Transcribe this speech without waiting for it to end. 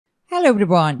Hello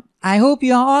everyone, I hope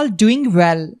you are all doing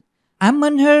well. I'm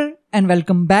Manhar and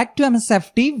welcome back to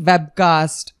MSFT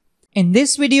webcast. In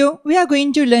this video, we are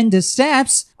going to learn the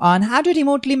steps on how to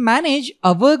remotely manage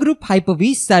a Workgroup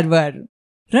Hyper-V server.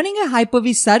 Running a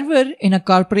Hyper-V server in a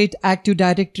corporate Active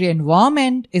Directory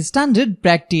environment is standard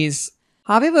practice.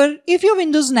 However, if your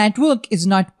Windows network is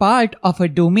not part of a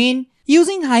domain,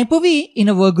 using Hyper-V in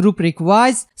a Workgroup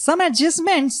requires some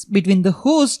adjustments between the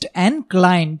host and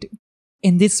client.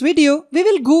 In this video, we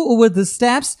will go over the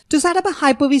steps to set up a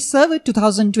Hyper-V Server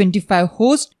 2025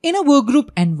 host in a Workgroup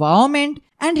environment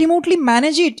and remotely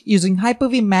manage it using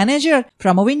Hyper-V Manager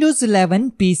from a Windows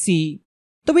 11 PC.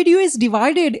 The video is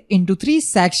divided into 3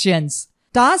 sections: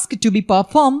 task to be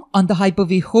performed on the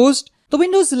Hyper-V host, the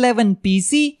Windows 11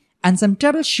 PC, and some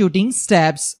troubleshooting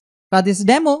steps. For this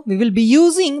demo, we will be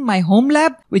using my home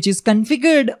lab, which is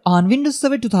configured on Windows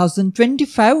Server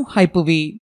 2025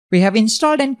 Hyper-V. We have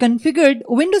installed and configured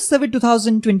Windows Server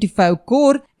 2025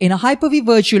 Core in a Hyper-V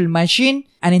virtual machine,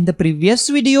 and in the previous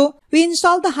video, we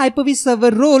installed the Hyper-V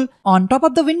Server role on top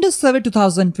of the Windows Server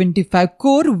 2025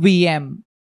 Core VM.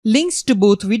 Links to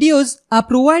both videos are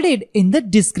provided in the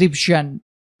description.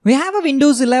 We have a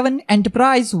Windows 11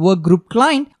 Enterprise Workgroup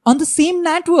client on the same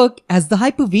network as the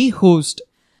Hyper-V host.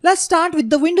 Let's start with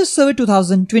the Windows Server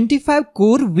 2025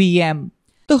 Core VM.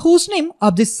 The hostname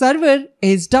of this server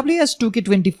is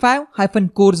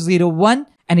ws2k25-core01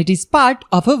 and it is part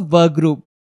of a workgroup.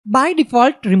 By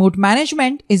default, remote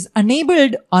management is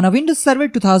enabled on a Windows Server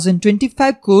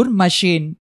 2025 Core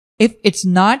machine. If it's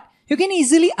not, you can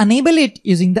easily enable it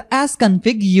using the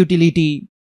sconfig utility.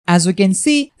 As we can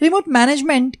see, remote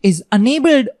management is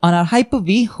enabled on our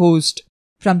Hyper-V host.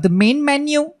 From the main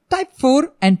menu, type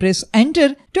 4 and press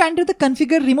enter to enter the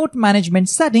configure remote management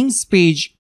settings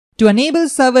page. To enable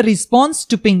server response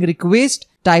to ping request,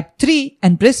 type 3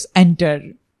 and press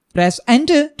enter. Press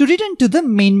enter to return to the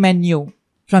main menu.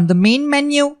 From the main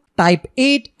menu, type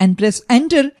 8 and press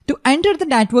enter to enter the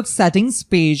network settings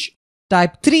page.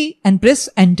 Type 3 and press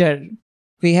enter.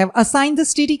 We have assigned the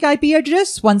static IP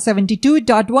address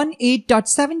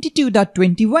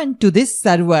 172.18.72.21 to this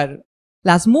server.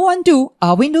 Let's move on to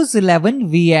our Windows 11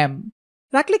 VM.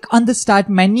 Right-click on the Start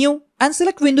menu and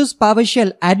select Windows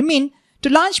PowerShell Admin to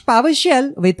launch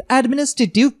PowerShell with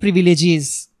administrative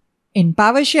privileges. In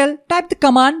PowerShell, type the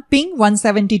command ping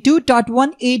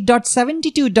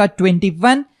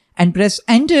 172.18.72.21 and press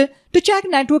enter to check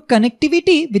network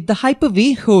connectivity with the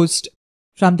Hyper-V host.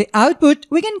 From the output,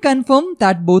 we can confirm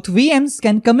that both VMs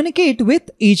can communicate with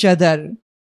each other.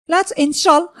 Let's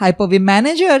install Hyper-V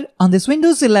Manager on this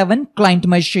Windows 11 client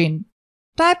machine.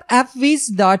 Type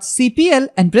fvs.cpl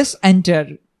and press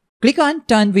enter. Click on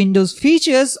Turn Windows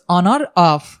Features on or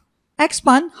off.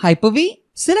 Expand Hyper-V,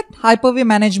 select Hyper-V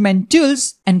Management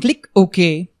Tools and click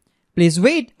OK. Please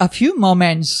wait a few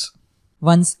moments.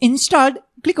 Once installed,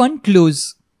 click on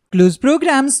Close. Close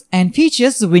Programs and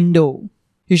Features window.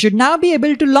 You should now be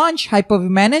able to launch Hyper-V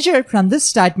Manager from the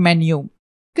Start menu.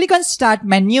 Click on Start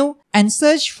menu and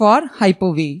search for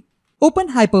Hyper-V. Open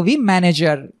Hyper-V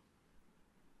Manager.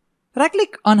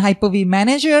 Right-click on Hyper-V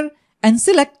Manager and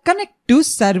select Connect to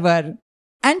Server.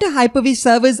 Enter Hyper-V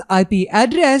Server's IP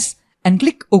address and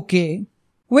click OK.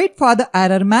 Wait for the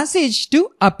error message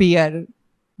to appear.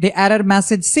 The error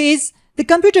message says the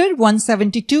computer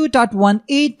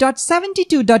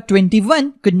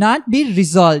 172.18.72.21 could not be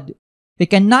resolved. We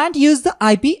cannot use the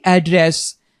IP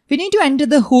address. We need to enter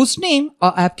the hostname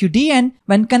or FQDN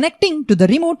when connecting to the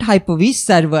remote Hyper-V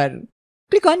server.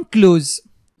 Click on Close.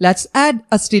 Let's add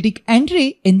a static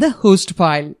entry in the host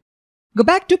file. Go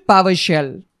back to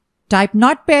PowerShell. Type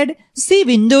Notepad, C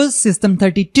Windows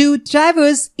System32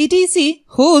 drivers etc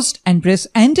host and press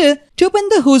enter to open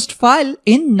the host file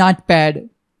in Notepad.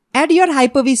 Add your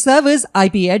Hyper-V server's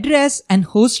IP address and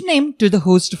hostname to the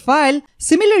host file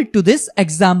similar to this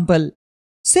example.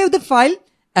 Save the file,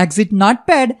 exit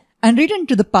Notepad and return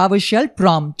to the PowerShell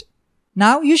prompt.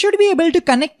 Now you should be able to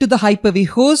connect to the Hyper-V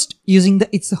host using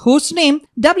its hostname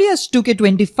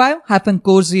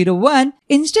ws2k25-core01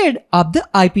 instead of the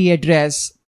IP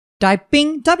address. Type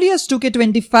ping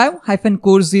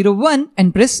ws2k25-core01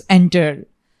 and press enter.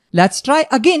 Let's try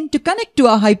again to connect to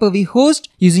our Hyper-V host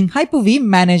using Hyper-V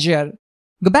Manager.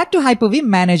 Go back to Hyper-V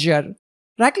Manager.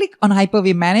 Right-click on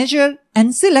Hyper-V Manager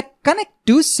and select Connect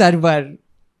to Server.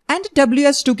 Enter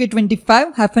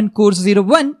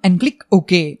ws2k25-core01 and click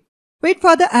OK. Wait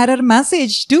for the error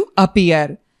message to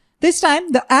appear. This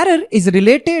time the error is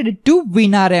related to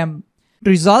WinRM. To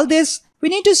resolve this, we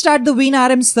need to start the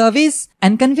WinRM service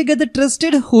and configure the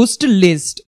trusted host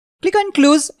list. Click on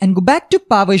Close and go back to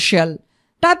PowerShell.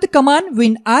 Type the command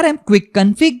winrm quick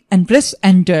config and press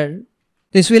enter.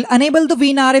 This will enable the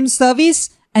WinRM service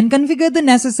and configure the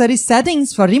necessary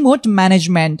settings for remote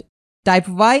management. Type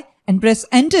Y and press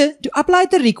enter to apply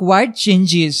the required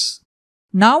changes.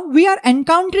 Now we are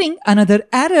encountering another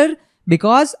error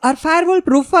because our firewall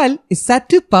profile is set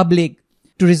to public.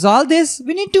 To resolve this,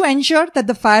 we need to ensure that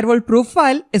the firewall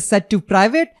profile is set to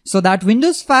private so that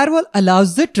Windows Firewall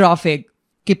allows the traffic.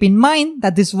 Keep in mind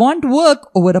that this won't work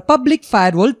over a public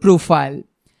firewall profile.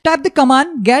 Type the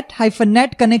command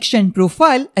get-net connection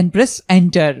profile and press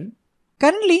enter.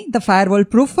 Currently, the firewall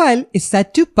profile is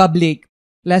set to public.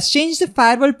 Let's change the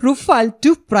firewall profile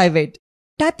to private.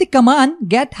 Type the command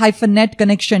get-net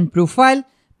connection profile,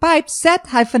 pipe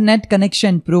set-net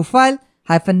connection profile,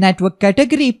 -network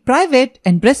category private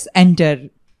and press enter.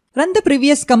 Run the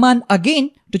previous command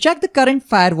again to check the current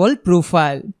firewall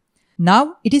profile.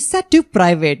 Now it is set to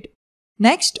private.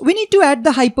 Next, we need to add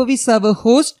the Hyper-V server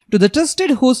host to the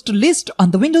trusted host list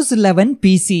on the Windows 11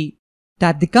 PC.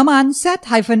 Type the command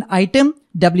set-item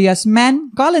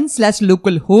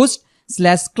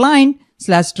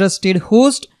wsman:/localhost/client/trusted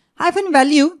host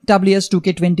 -value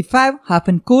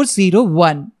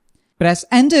ws2k25-core01. Press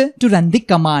enter to run the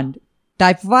command.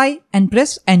 Type Y and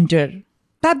press enter.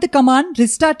 Type the command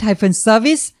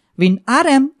restart-service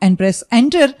WinRM and press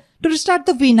enter to restart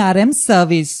the WinRM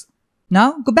service.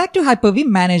 Now go back to Hyper-V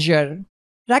Manager.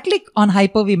 Right-click on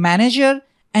Hyper-V Manager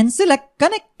and select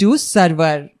Connect to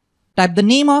Server. Type the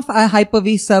name of a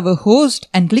Hyper-V server host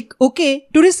and click OK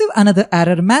to receive another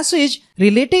error message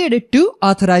related to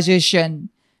authorization.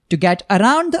 To get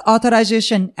around the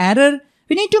authorization error,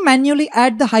 we need to manually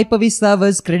add the Hyper-V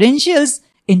server's credentials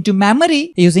into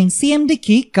memory using cmd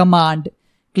key command.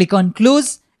 Click on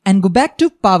Close and go back to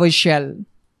PowerShell.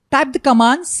 Type the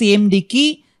command cmd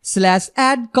key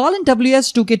 /add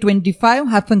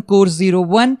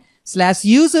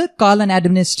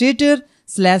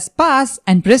 /wsToK25-core01/user:administrator/pass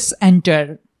and press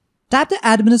enter. Type the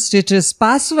administrator's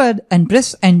password and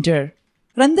press enter.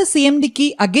 Run the cmd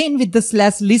key again with the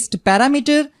 /list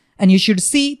parameter and you should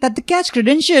see that the cache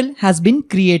credential has been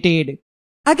created.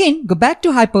 Again, go back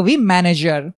to Hyper-V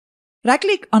Manager.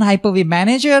 Right-click on Hyper-V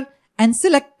Manager and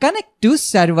select Connect to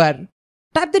Server.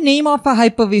 Type the name of a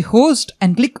Hyper-V host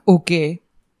and click OK.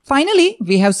 Finally,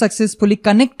 we have successfully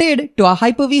connected to a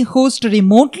Hyper-V host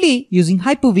remotely using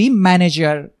Hyper-V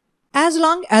Manager. As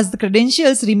long as the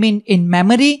credentials remain in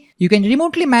memory, you can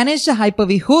remotely manage the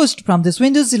Hyper-V host from this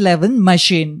Windows 11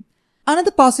 machine.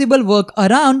 Another possible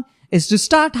workaround is to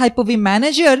start Hyper-V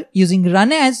Manager using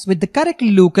run as with the correct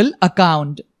local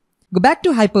account. Go back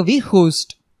to Hyper-V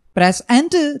host. Press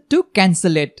enter to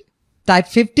cancel it. Type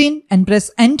 15 and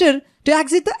press enter to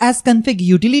exit the sconfig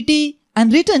utility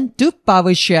and return to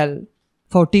PowerShell.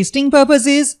 For testing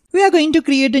purposes, we are going to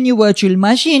create a new virtual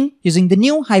machine using the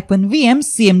new -vm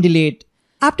cmdelete.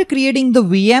 After creating the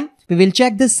VM, we will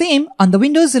check the same on the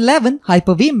Windows 11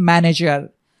 Hyper-V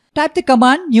Manager. Type the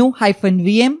command new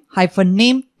 -vm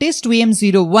 -name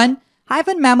testvm01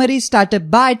 -memory startup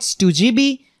bytes 2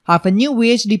 GB -new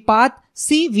VHD path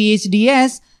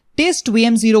cvhds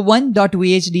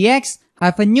testvm01.vhdx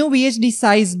 -new VHD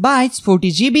size bytes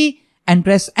 40 GB and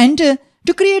press enter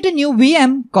to create a new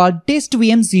VM called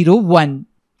testvm01.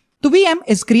 The VM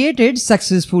is created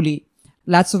successfully.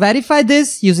 Let's verify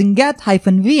this using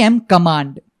get-vm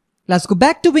command. Let's go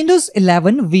back to Windows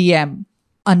 11 VM.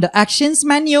 Under Actions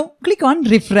menu, click on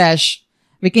Refresh.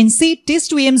 We can see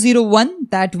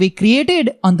testvm01 that we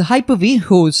created on the Hyper-V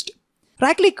host.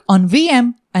 Right-click on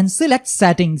VM and select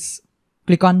Settings.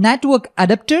 Click on Network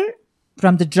Adapter.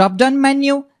 From the drop-down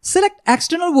menu, select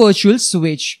External Virtual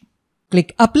Switch.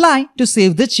 Click Apply to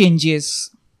save the changes.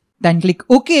 Then click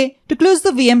OK to close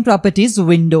the VM Properties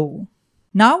window.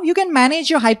 Now you can manage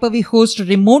your Hyper-V host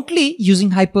remotely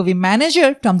using Hyper-V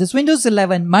Manager from this Windows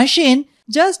 11 machine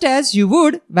just as you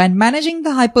would when managing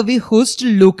the Hyper-V host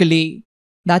locally.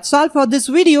 That's all for this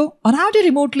video on how to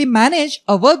remotely manage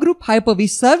a Workgroup Hyper-V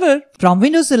server from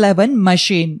Windows 11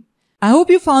 machine. I hope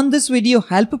you found this video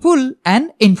helpful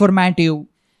and informative.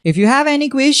 If you have any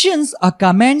questions or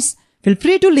comments, feel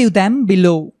free to leave them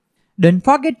below. Don't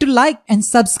forget to like and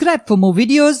subscribe for more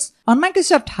videos on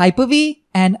Microsoft Hyper-V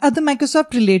and other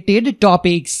Microsoft related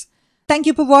topics. Thank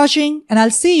you for watching and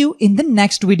I'll see you in the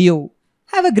next video.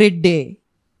 Have a great day.